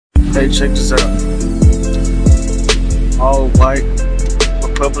Hey, check this out. All white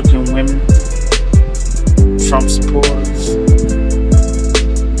Republican women, Trump supporters,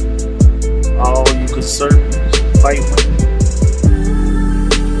 all you conservatives, white women,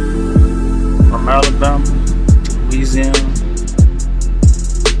 from Alabama, Louisiana,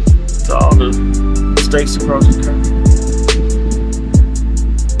 to all the states across the country.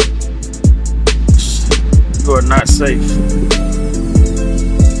 You are not safe.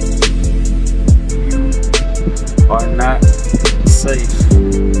 You are not safe.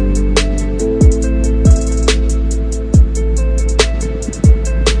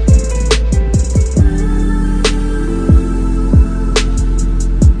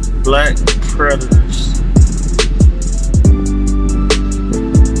 Black predators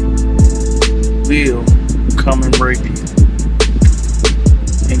will come and rape you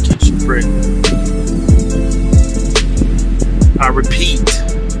and get you pregnant. I repeat,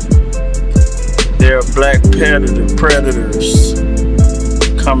 there are black predators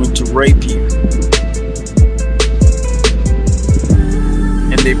coming to rape you,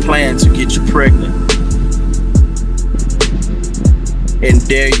 and they plan to get you pregnant and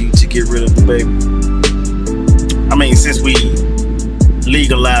dare you to get rid of the baby. I mean, since we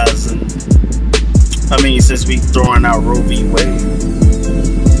legalizing, since we throwing out Roe v. Wade,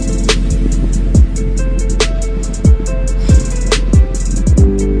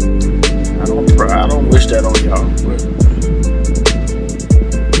 I don't wish that on y'all,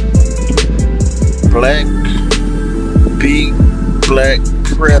 but big black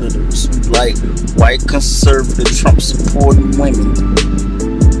predators like white conservative Trump supporting women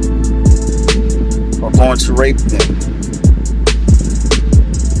are going to rape them.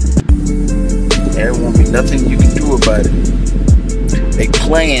 There won't be nothing you can do about it. They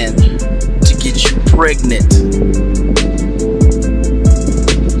plan to get you pregnant.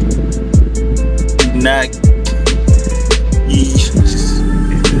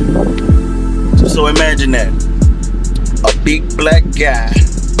 So imagine that, a big black guy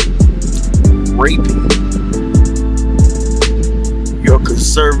raping your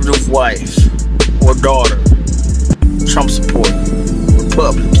conservative wife or daughter, Trump supporter,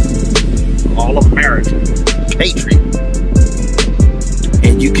 Republican, all American, patriot,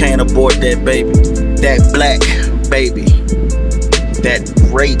 and you can't abort that baby, that black baby, that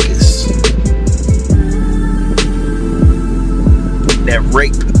rapist, that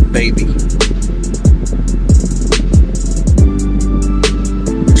rape baby.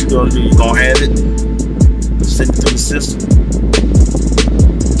 What you gonna do? You gonna have it? Send it through the system?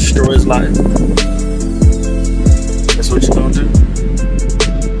 Destroy his life? That's what you're gonna do?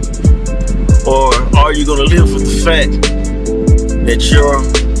 Or are you gonna live with the fact that your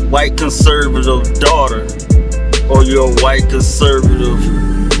white conservative daughter or your white conservative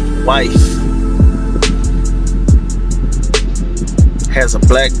wife has a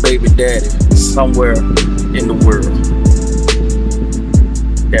black baby daddy somewhere in the world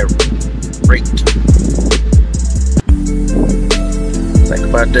that raped you? Think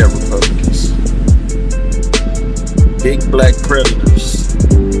about that, Republicans. Big black predators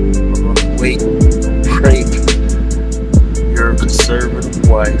are gonna wait, rape your conservative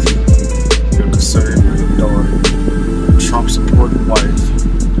wife, your conservative daughter, your Trump supporting wife,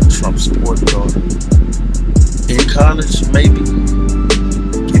 your Trump supporting daughter. In college, maybe.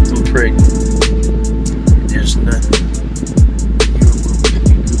 Get them pregnant. There's nothing you're gonna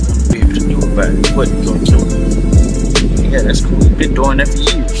be able to do about it. What, you gonna kill them? Yeah, that's cool. You've been doing that for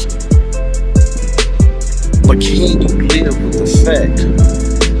years. But can you live with the fact,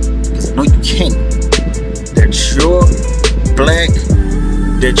 because I know you can't,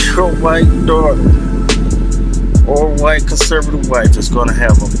 that your white daughter or white conservative wife is gonna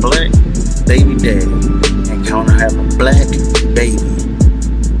have a black baby daddy and gonna have a black baby?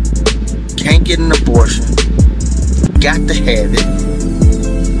 Can't get an abortion, got to have it.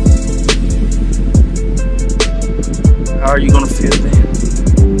 How are you gonna feel then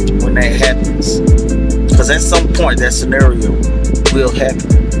when that happens? Because at some point that scenario will happen.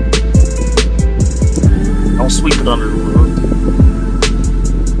 Don't sweep it under the rug.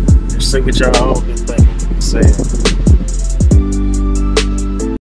 Just say what y'all all been thinking, saying.